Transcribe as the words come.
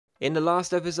In the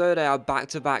last episode, I had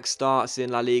back-to-back starts in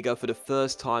La Liga for the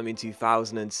first time in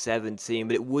 2017,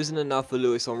 but it wasn't enough for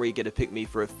Luis Enrique to pick me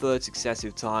for a third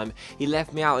successive time. He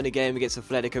left me out in a game against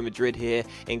Atletico Madrid here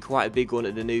in quite a big one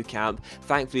at the new camp.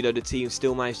 Thankfully though, the team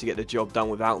still managed to get the job done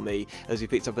without me as we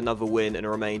picked up another win and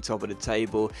remain top of the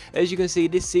table. As you can see,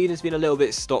 this season has been a little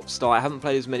bit stop-start. I haven't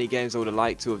played as many games as I would have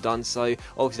liked to have done so.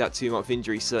 Obviously that 2-month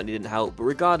injury certainly didn't help, but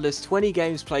regardless, 20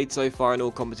 games played so far in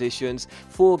all competitions,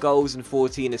 4 goals and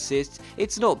 14 assists.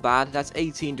 It's not bad. That's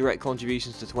 18 direct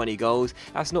contributions to 20 goals.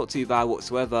 That's not too bad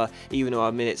whatsoever, even though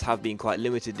our minutes have been quite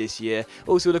limited this year.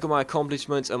 Also look at my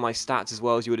accomplishments and my stats as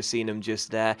well, as you would have seen them just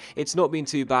there. It's not been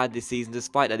too bad this season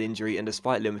despite that injury and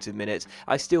despite limited minutes.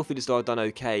 I still feel as though I've done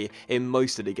okay in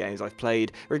most of the games I've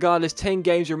played. Regardless, 10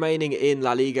 games remaining in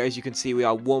La Liga. As you can see, we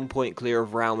are 1 point clear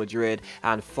of Real Madrid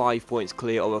and 5 points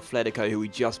clear of Atletico, who we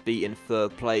just beat in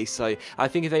 3rd place. So I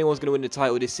think if anyone's going to win the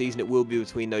title this season, it will be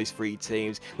between those 3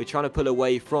 teams. We're trying to pull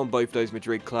away from both those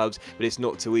Madrid clubs, but it's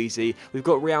not too easy. We've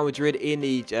got Real Madrid in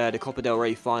the Copa del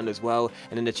Rey final as well,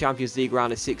 and in the Champions League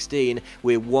round of 16,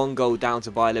 we're 1 goal down to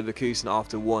Bayer Leverkusen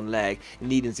after 1 leg,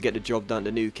 needing to get the job done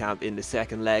to Nou Camp in the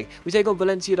 2nd leg. We take on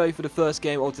Valencia though for the first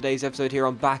game of today's episode here.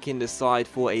 I'm back in the side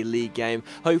for a league game.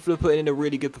 Hopefully putting in a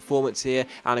really good performance here,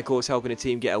 and of course helping the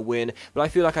team get a win, but I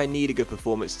feel like I need a good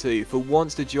performance too. For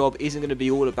once, the job isn't going to be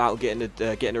all about getting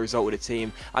a result with the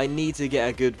team. I need to get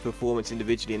a good performance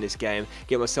individually in this game.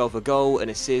 Get myself a goal, an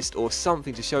assist, or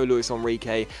something to show Luis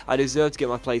Enrique I deserve to get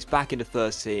my place back in the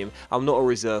first team. I'm not a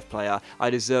reserve player. I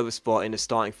deserve a spot in the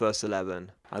starting first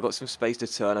 11. I've got some space to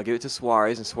turn. I'll give it to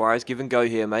Suarez, and Suarez, give and go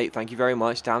here, mate. Thank you very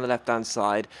much. Down the left-hand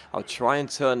side. I'll try and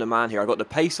turn the man here. I've got the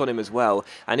pace on him as well,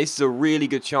 and this is a really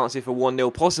good chance here for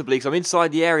 1-0, possibly, because I'm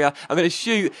inside the area. I'm going to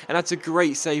shoot, and that's a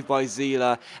great save by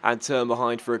Zila, and turn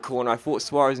behind for a corner. I thought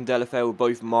Suarez and Delafeu were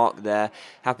both marked there.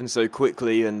 Happened so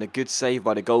quickly, and a good save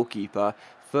by the goalkeeper.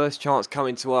 First chance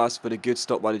coming to us, but a good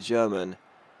stop by the German.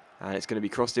 And it's going to be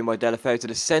crossed in by Delafeu to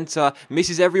the centre.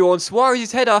 Misses everyone.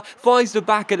 Suarez's header finds the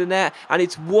back of the net. And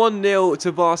it's 1-0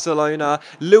 to Barcelona.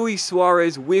 Luis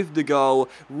Suarez with the goal.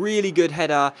 Really good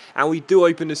header. And we do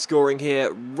open the scoring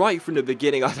here right from the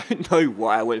beginning. I don't know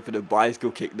why I went for the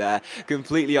bicycle kick there.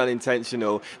 Completely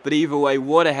unintentional. But either way,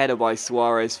 what a header by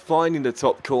Suarez. Finding the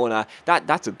top corner.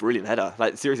 That's a brilliant header.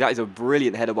 Like, seriously, that is a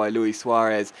brilliant header by Luis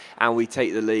Suarez. And we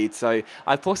take the lead. So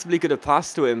I possibly could have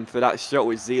passed to him for that shot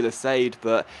which Zila saved.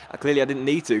 But clearly I didn't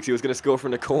need to, because he was going to score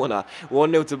from the corner.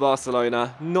 1-0 to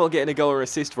Barcelona. Not getting a goal or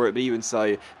assist for it, but even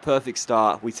so, perfect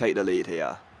start. We take the lead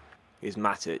here. Here's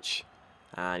Matic.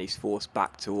 And he's forced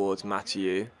back towards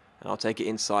Mathieu. And I'll take it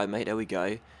inside, mate. There we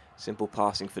go. Simple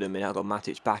passing for the minute. I've got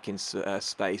Matic back in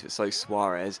space, but so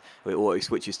Suarez. It auto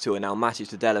switches to, and now Matic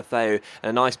to Delafeu. And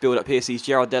a nice build-up here. Sees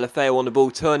Gerard Delafeu on the ball,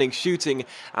 turning, shooting,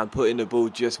 and putting the ball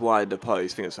just wide of the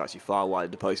post. I think it's actually far wide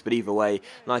of the post, but either way,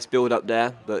 nice build-up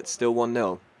there, but still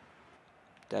 1-0.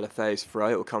 Delafeu's throw,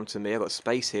 it will come to me. I've got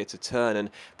space here to turn and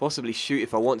possibly shoot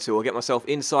if I want to, or get myself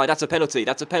inside. That's a penalty.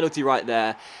 That's a penalty right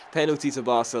there. Penalty to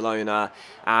Barcelona,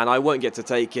 and I won't get to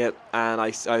take it, and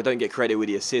I don't get credit with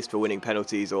the assist for winning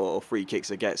penalties or free kicks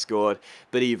that get scored.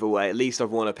 But either way, at least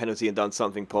I've won a penalty and done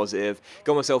something positive.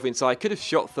 Got myself inside. Could have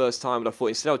shot first time, but I thought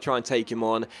instead I'll try and take him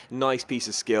on. Nice piece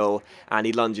of skill, and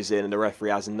he lunges in, and the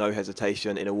referee has no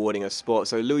hesitation in awarding a spot.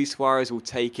 So Luis Suarez will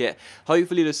take it.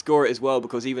 Hopefully to score it as well,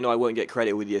 because even though I won't get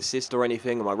credit with the assist or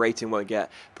anything, and my rating won't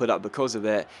get put up because of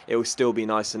it, it will still be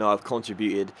nice to know I've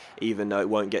contributed, even though it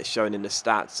won't get shown in the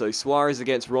stats. So Suarez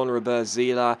against Ron Robert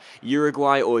Zila.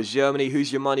 Uruguay or Germany,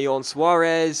 who's your money on?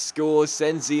 Suarez scores,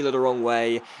 sends Zila the wrong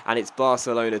way, and it's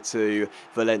Barcelona 2,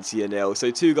 Valencia 0. So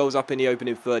 2 goals up in the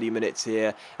opening 30 minutes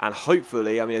here, and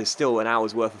hopefully, I mean, there's still an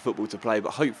hour's worth of football to play,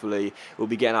 but hopefully we'll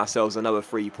be getting ourselves another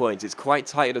 3 points. It's quite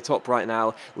tight at the top right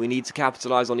now. We need to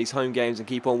capitalise on these home games and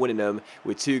keep on winning them.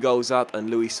 We're 2 goals up,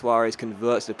 and Luis Suarez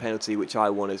converts the penalty, which I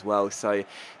won as well. So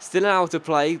still an hour to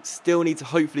play. Still need to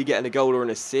hopefully get in a goal or an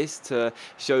assist to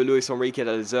show Luis Enrique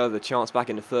that I deserve a chance back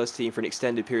in the first team for an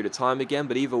extended period of time again.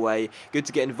 But either way, good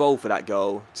to get involved for that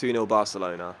goal. 2-0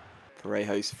 Barcelona.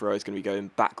 Parejo's throw is going to be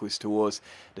going backwards towards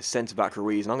the centre-back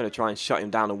Ruiz, and I'm going to try and shut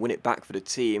him down and win it back for the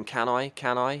team. Can I?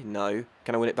 Can I? No.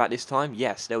 Can I win it back this time?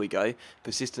 Yes, there we go.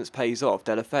 Persistence pays off.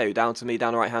 Delafeu down to me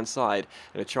down the right-hand side.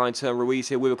 I'm going to try and turn Ruiz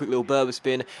here with a quick little Berber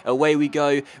spin. Away we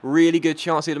go. Really good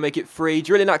chance here to make it free.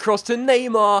 Drilling that cross to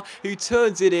Neymar, who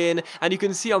turns it in. And you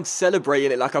can see I'm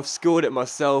celebrating it like I've scored it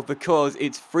myself, because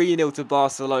it's 3-0 to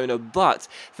Barcelona. But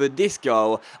for this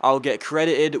goal, I'll get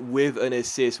credited with an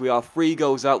assist. We are 3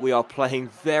 goals up. We are playing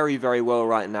very, very well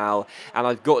right now, and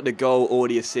I've got the goal or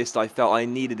the assist I felt I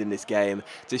needed in this game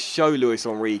to show Luis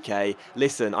Enrique,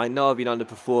 listen, I know I've been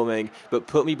underperforming, but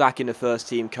put me back in the first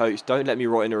team, coach. Don't let me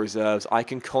rot in the reserves. I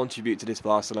can contribute to this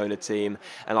Barcelona team,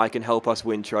 and I can help us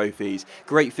win trophies.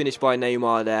 Great finish by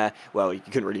Neymar there. Well, you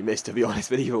couldn't really miss, to be honest,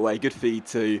 but either way, good feed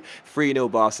too. 3-0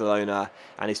 Barcelona,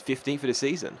 and his 15th of the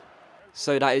season.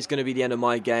 So that is going to be the end of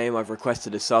my game. I've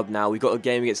requested a sub now. We've got a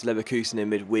game against Leverkusen in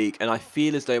midweek, and I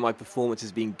feel as though my performance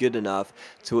has been good enough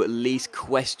to at least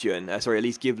question, at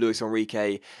least give Luis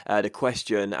Enrique the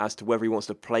question as to whether he wants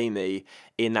to play me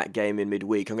in that game in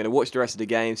midweek. I'm going to watch the rest of the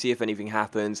game, see if anything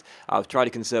happens. I've tried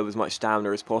to conserve as much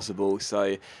stamina as possible,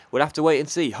 so we'll have to wait and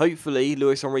see. Hopefully,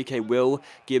 Luis Enrique will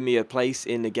give me a place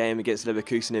in the game against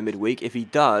Leverkusen in midweek. If he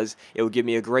does, it will give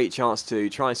me a great chance to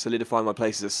try and solidify my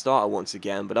place as a starter once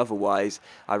again, but otherwise,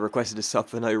 I requested a sub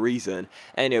for no reason.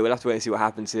 Anyway, we'll have to wait and see what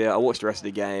happens here. I'll watch the rest of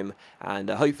the game, and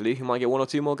hopefully we might get 1 or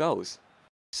 2 more goals.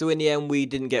 So in the end, we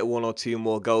didn't get 1 or 2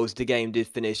 more goals. The game did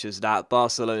finish as that.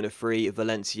 Barcelona 3,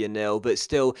 Valencia 0. But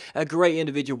still, a great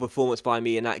individual performance by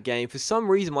me in that game. For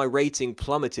some reason, my rating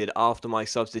plummeted after my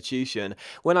substitution.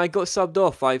 When I got subbed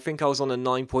off, I think I was on a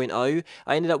 9.0.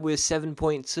 I ended up with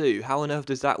 7.2. How on earth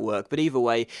does that work? But either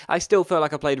way, I still felt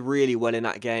like I played really well in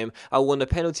that game. I won the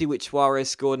penalty which Suarez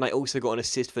scored, and I also got an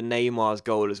assist for Neymar's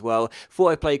goal as well. Thought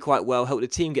I played quite well, helped the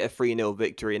team get a 3-0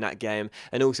 victory in that game.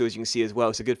 And also, as you can see as well,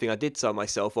 it's a good thing I did sub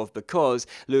myself off because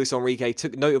Luis Enrique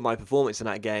took note of my performance in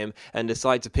that game and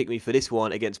decided to pick me for this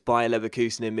one against Bayer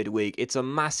Leverkusen in midweek. It's a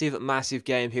massive, massive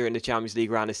game here in the Champions League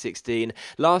round of 16.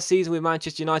 Last season with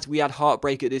Manchester United, we had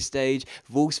heartbreak at this stage.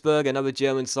 Wolfsburg, another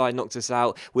German side, knocked us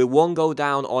out. We're 1 goal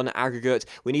down on aggregate.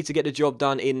 We need to get the job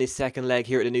done in this second leg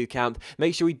here at the new camp.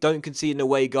 Make sure we don't concede an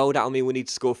away goal. That'll mean we need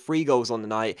to score 3 goals on the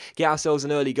night. Get ourselves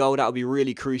an early goal. That'll be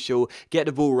really crucial. Get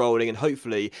the ball rolling and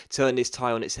hopefully turn this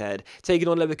tie on its head. Taking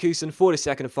on Leverkusen for the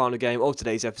second and final game of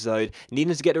today's episode,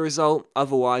 needing to get the result,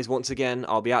 otherwise once again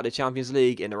I'll be out of the Champions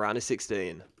League in the round of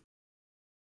 16.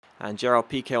 And Gerard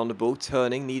Piqué on the ball,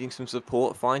 turning, needing some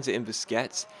support, finds it in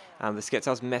Busquets, and Busquets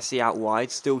has Messi out wide,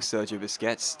 still Sergio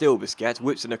Busquets, still Busquets,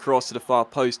 whips it across to the far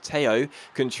post, Teo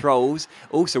controls,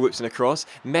 also whips it across,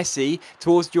 Messi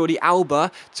towards Jordi Alba,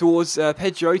 towards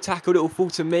Pedro, tackle, it'll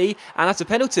fall to me, and that's a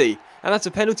penalty. And that's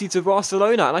a penalty to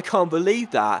Barcelona, and I can't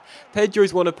believe that.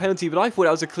 Pedro's won a penalty, but I thought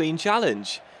that was a clean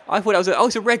challenge. I thought that was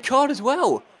it's a red card as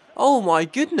well. Oh my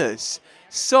goodness.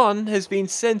 Son has been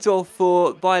sent off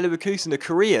for Bayer Leverkusen, the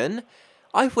Korean.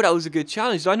 I thought that was a good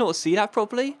challenge. Did I not see that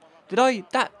properly? Did I?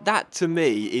 That to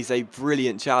me is a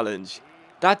brilliant challenge.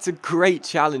 That's a great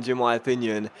challenge in my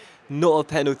opinion. Not a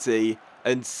penalty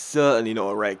and certainly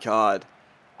not a red card.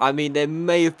 I mean, there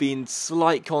may have been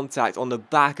slight contact on the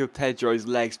back of Pedro's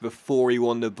legs before he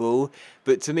won the ball,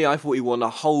 but to me, I thought he won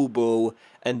the whole ball,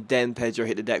 and then Pedro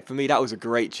hit the deck. For me, that was a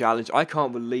great challenge. I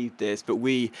can't believe this, but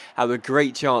we have a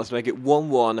great chance to make it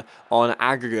 1-1 on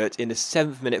aggregate in the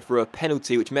 7th minute for a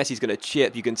penalty, which Messi's going to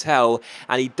chip, you can tell,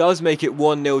 and he does make it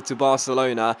 1-0 to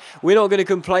Barcelona. We're not going to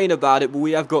complain about it, but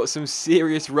we have got some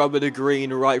serious rubber to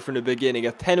green right from the beginning.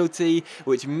 A penalty,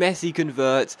 which Messi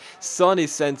converts. Son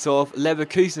is sent off.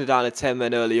 Leverkusen are down to 10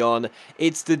 men early on.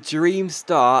 It's the dream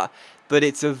start, but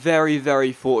it's a very,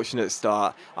 very fortunate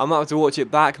start. I might have to watch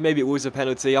it back. Maybe it was a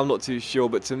penalty. I'm not too sure.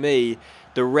 But to me,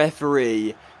 the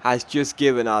referee has just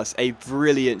given us a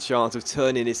brilliant chance of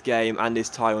turning this game and this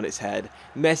tie on its head.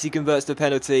 Messi converts the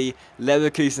penalty.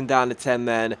 Leverkusen down to 10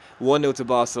 men. 1-0 to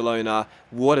Barcelona.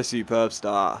 What a superb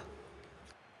start.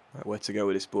 Right, where to go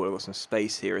with this ball? I've got some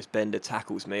space here as Bender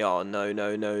tackles me. Oh, no,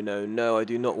 no, no, no, no. I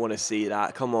do not want to see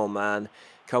that. Come on, man.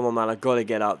 Come on, man. I've got to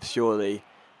get up, surely.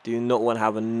 Do not want to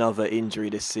have another injury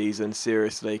this season.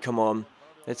 Seriously, come on.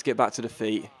 Let's get back to the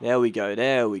feet. There we go.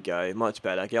 There we go. Much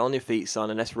better. Get on your feet, son,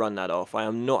 and let's run that off. I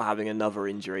am not having another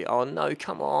injury. Oh, no.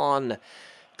 Come on.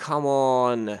 Come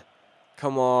on.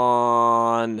 Come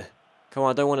on. Come on.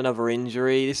 I don't want another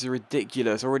injury. This is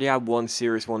ridiculous. I already had one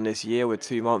serious one this year with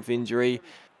a 2-month injury.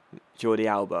 Jordi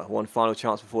Alba, one final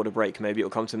chance before the break. Maybe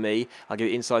it'll come to me. I'll give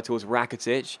it inside towards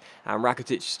Rakitic. And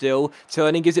Rakitic still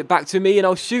turning, gives it back to me, and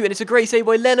I'll shoot. And it's a great save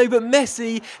by Leno, but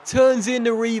Messi turns in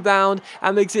the rebound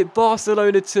and makes it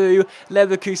Barcelona 2,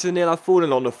 Leverkusen 0. I've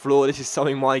fallen on the floor. This is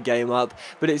summing my game up.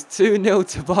 But it's 2-0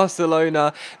 to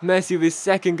Barcelona. Messi with his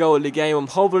 2nd goal of the game. I'm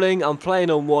hobbling. I'm playing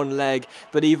on one leg.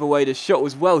 But either way, the shot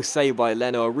was well saved by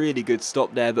Leno. A really good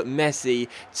stop there. But Messi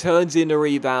turns in the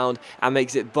rebound and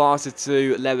makes it Barca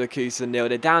 2, Leverkusen 0.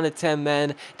 They're down to 10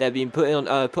 men. They've been put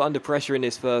under pressure in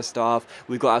this first half.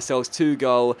 We've got ourselves 2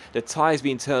 goals. The tie's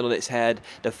been turned on its head.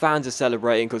 The fans are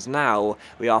celebrating because now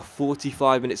we are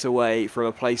 45 minutes away from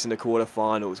a place in the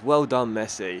quarterfinals. Well done,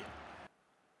 Messi.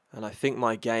 And I think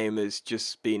my game has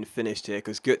just been finished here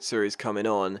because Götze is coming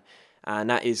on.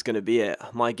 And that is going to be it.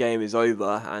 My game is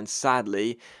over, and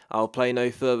sadly, I'll play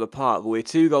no further part. But we're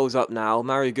 2 goals up now.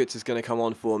 Mario Götze is going to come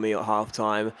on for me at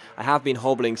half-time. I have been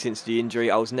hobbling since the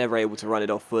injury. I was never able to run it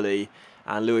off fully.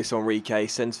 And Luis Enrique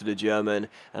sends for the German,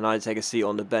 and I take a seat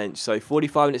on the bench. So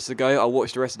 45 minutes to go. I'll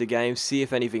watch the rest of the game, see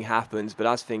if anything happens. But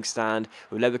as things stand,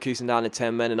 with Leverkusen down to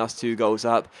 10 men and us 2 goals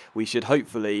up, we should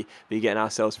hopefully be getting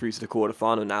ourselves through to the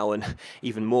quarter-final now. And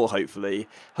even more hopefully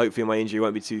my injury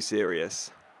won't be too serious.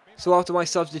 So after my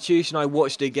substitution, I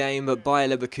watched the game, but Bayer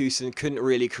Leverkusen couldn't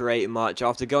really create much.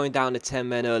 After going down to 10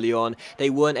 men early on, they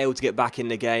weren't able to get back in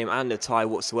the game and the tie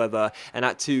whatsoever, and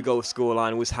that 2-goal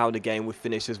scoreline was how the game would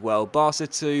finish as well. Barca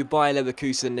 2, Bayer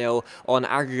Leverkusen 0, on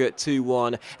aggregate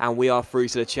 2-1, and we are through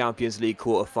to the Champions League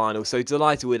quarter-final. So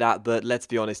delighted with that, but let's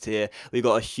be honest here, we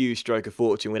got a huge stroke of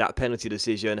fortune with that penalty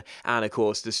decision, and of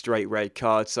course the straight red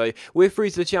card. So we're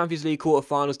through to the Champions League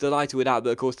quarter-finals, delighted with that,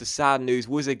 but of course the sad news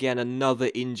was again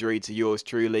another injury to yours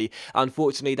truly.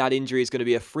 Unfortunately, that injury is going to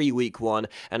be a 3-week one,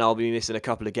 and I'll be missing a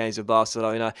couple of games with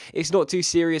Barcelona. It's not too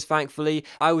serious, thankfully.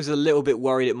 I was a little bit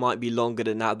worried it might be longer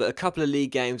than that, but a couple of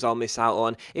league games I'll miss out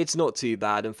on. It's not too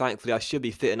bad, and thankfully I should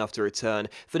be fit enough to return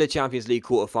for the Champions League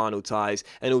quarter-final ties,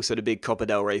 and also the big Copa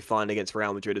del Rey final against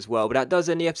Real Madrid as well. But that does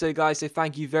end the episode, guys, so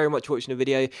thank you very much for watching the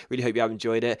video. Really hope you have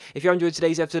enjoyed it. If you enjoyed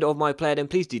today's episode of My Player, then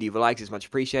please do leave a like. It's much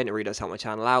appreciated. It really does help my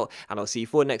channel out, and I'll see you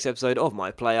for the next episode of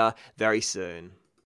My Player very soon.